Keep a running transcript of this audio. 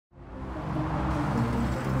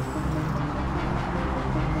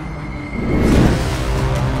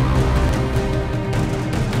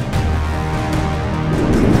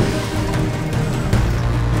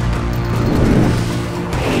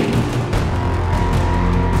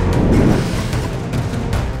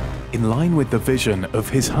align with the vision of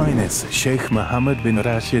His Highness Sheikh Mohammed bin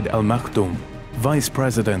Rashid Al Maktoum, Vice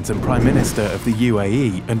President and Prime Minister of the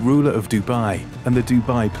UAE and ruler of Dubai, and the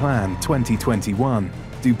Dubai Plan 2021,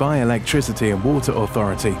 Dubai Electricity and Water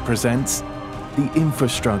Authority presents the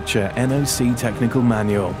Infrastructure NOC Technical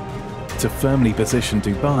Manual to firmly position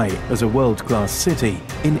Dubai as a world-class city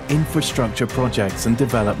in infrastructure projects and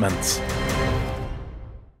developments.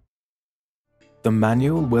 The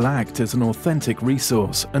manual will act as an authentic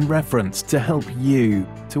resource and reference to help you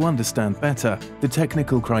to understand better the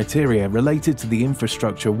technical criteria related to the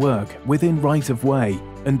infrastructure work within right-of-way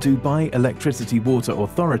and Dubai Electricity Water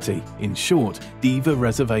Authority, in short, DEWA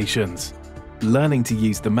reservations. Learning to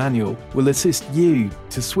use the manual will assist you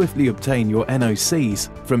to swiftly obtain your NOCs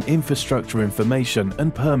from Infrastructure Information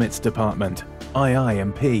and Permits Department,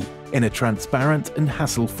 II&P, in a transparent and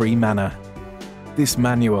hassle-free manner. This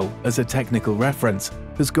manual, as a technical reference,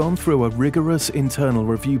 has gone through a rigorous internal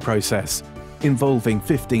review process involving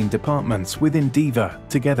 15 departments within DEWA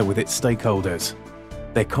together with its stakeholders.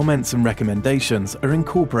 Their comments and recommendations are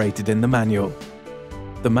incorporated in the manual.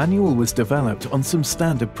 The manual was developed on some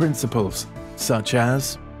standard principles, such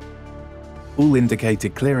as all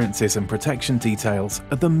indicated clearances and protection details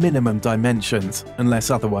are the minimum dimensions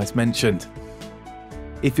unless otherwise mentioned.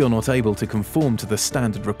 If you're not able to conform to the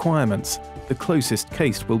standard requirements, the closest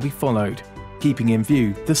case will be followed, keeping in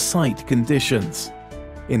view the site conditions.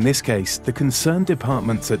 In this case, the concerned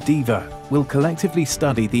departments at DEWA will collectively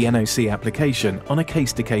study the NOC application on a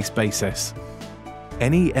case-to-case basis.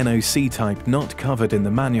 Any NOC type not covered in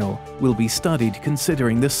the manual will be studied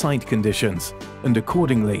considering the site conditions, and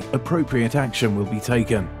accordingly appropriate action will be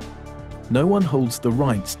taken. No one holds the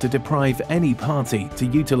rights to deprive any party to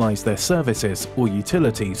utilize their services or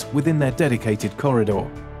utilities within their dedicated corridor.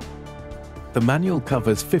 The manual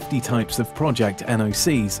covers 50 types of project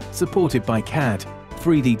NOCs supported by CAD,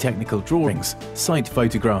 3D technical drawings, site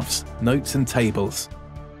photographs, notes and tables.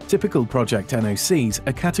 Typical project NOCs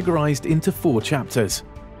are categorized into 4 chapters.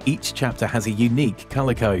 Each chapter has a unique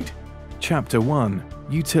color code. Chapter 1,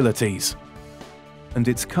 Utilities, and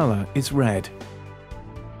its color is red.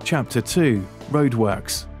 Chapter 2,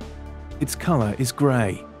 Roadworks. Its color is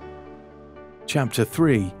grey. Chapter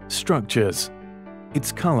 3, Structures.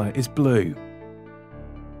 Its color is blue.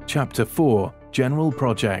 Chapter 4, General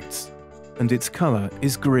Projects, and its color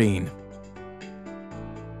is green.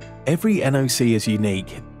 Every NOC is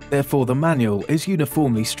unique, therefore the manual is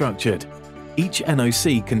uniformly structured. Each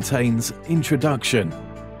NOC contains Introduction,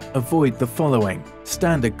 Avoid the following,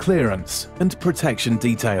 Standard Clearance, and Protection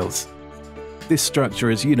details. This structure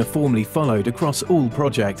is uniformly followed across all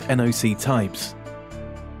project NOC types.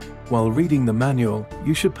 While reading the manual,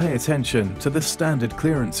 you should pay attention to the standard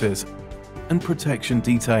clearances and protection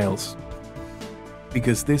details,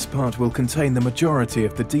 because this part will contain the majority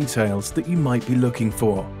of the details that you might be looking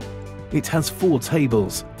for. It has 4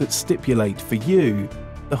 tables that stipulate for you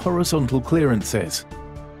the horizontal clearances,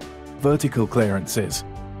 vertical clearances,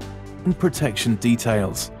 and protection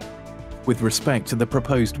details with respect to the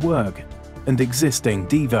proposed work and existing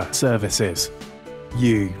DEWA services.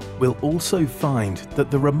 You will also find that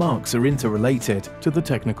the remarks are interrelated to the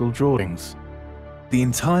technical drawings. The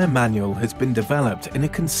entire manual has been developed in a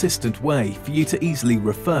consistent way for you to easily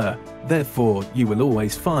refer, therefore you will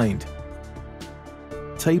always find.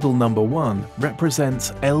 Table number 1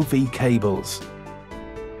 represents LV cables.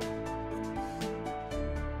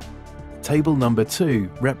 Table number 2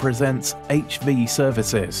 represents HV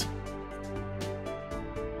services.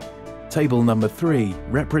 Table number 3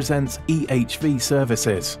 represents EHV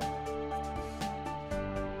services.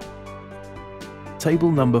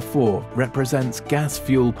 Table number 4 represents gas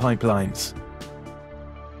fuel pipelines.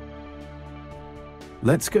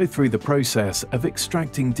 Let's go through the process of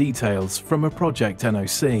extracting details from a project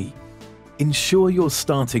NOC. Ensure your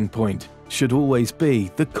starting point should always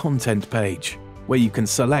be the content page, where you can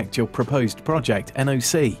select your proposed project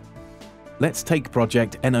NOC. Let's take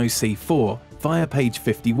project NOC 4 via page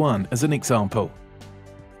 51 as an example.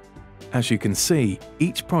 As you can see,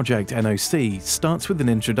 each project NOC starts with an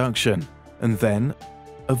introduction and then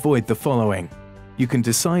avoid the following. You can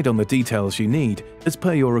decide on the details you need as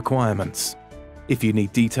per your requirements. If you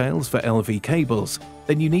need details for LV cables,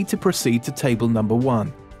 then you need to proceed to table number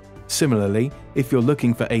 1. Similarly, if you're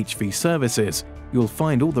looking for HV services, you'll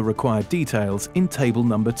find all the required details in table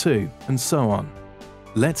number 2, and so on.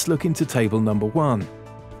 Let's look into table number 1.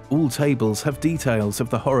 All tables have details of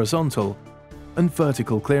the horizontal and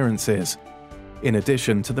vertical clearances, in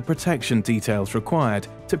addition to the protection details required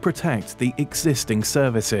to protect the existing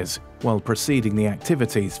services while proceeding the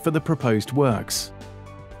activities for the proposed works.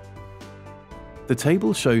 The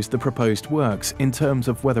table shows the proposed works in terms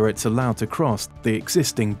of whether it's allowed to cross the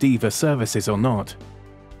existing DEWA services or not.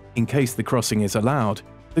 In case the crossing is allowed,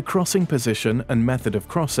 the crossing position and method of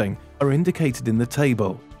crossing are indicated in the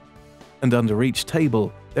table. And under each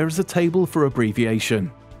table, there is a table for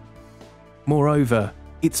abbreviation. Moreover,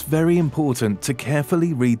 it's very important to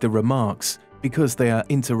carefully read the remarks because they are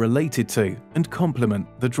interrelated to and complement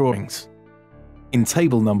the drawings. In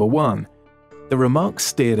table number 1, the remarks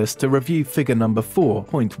steered us to review figure number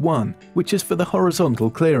 4.1, which is for the horizontal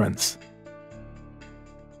clearance.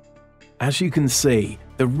 As you can see,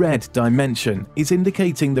 the red dimension is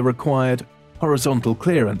indicating the required horizontal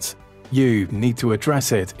clearance. You need to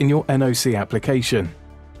address it in your NOC application.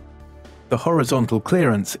 The horizontal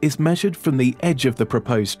clearance is measured from the edge of the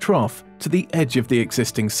proposed trough to the edge of the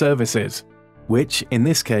existing services, which, in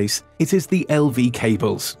this case, it is the LV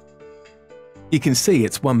cables. You can see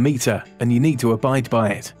it's 1 meter and you need to abide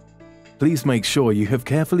by it. Please make sure you have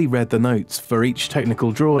carefully read the notes for each technical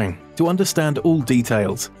drawing to understand all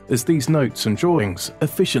details, as these notes and drawings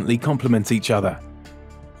efficiently complement each other.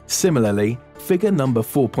 Similarly, figure number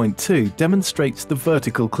 4.2 demonstrates the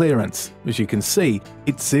vertical clearance. As you can see,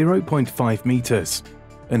 it's 0.5 meters,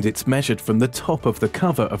 and it's measured from the top of the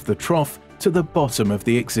cover of the trough to the bottom of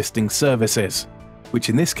the existing services, which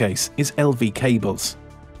in this case is LV cables.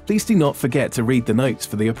 Please do not forget to read the notes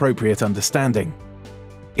for the appropriate understanding.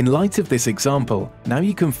 In light of this example, now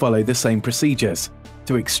you can follow the same procedures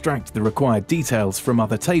to extract the required details from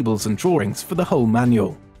other tables and drawings for the whole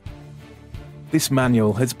manual. This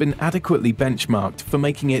manual has been adequately benchmarked for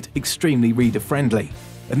making it extremely reader-friendly,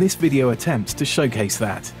 and this video attempts to showcase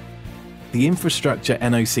that. The Infrastructure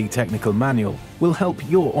NOC Technical Manual will help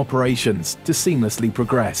your operations to seamlessly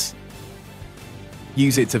progress.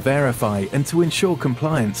 Use it to verify and to ensure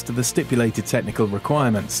compliance to the stipulated technical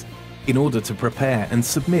requirements in order to prepare and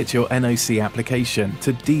submit your NOC application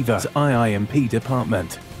to DEWA's II&P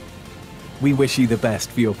department. We wish you the best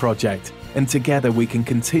for your project, and together we can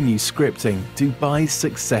continue scripting Dubai's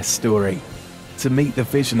success story to meet the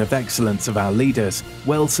vision of excellence of our leaders,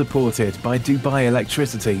 well supported by Dubai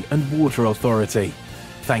Electricity and Water Authority.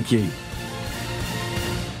 Thank you.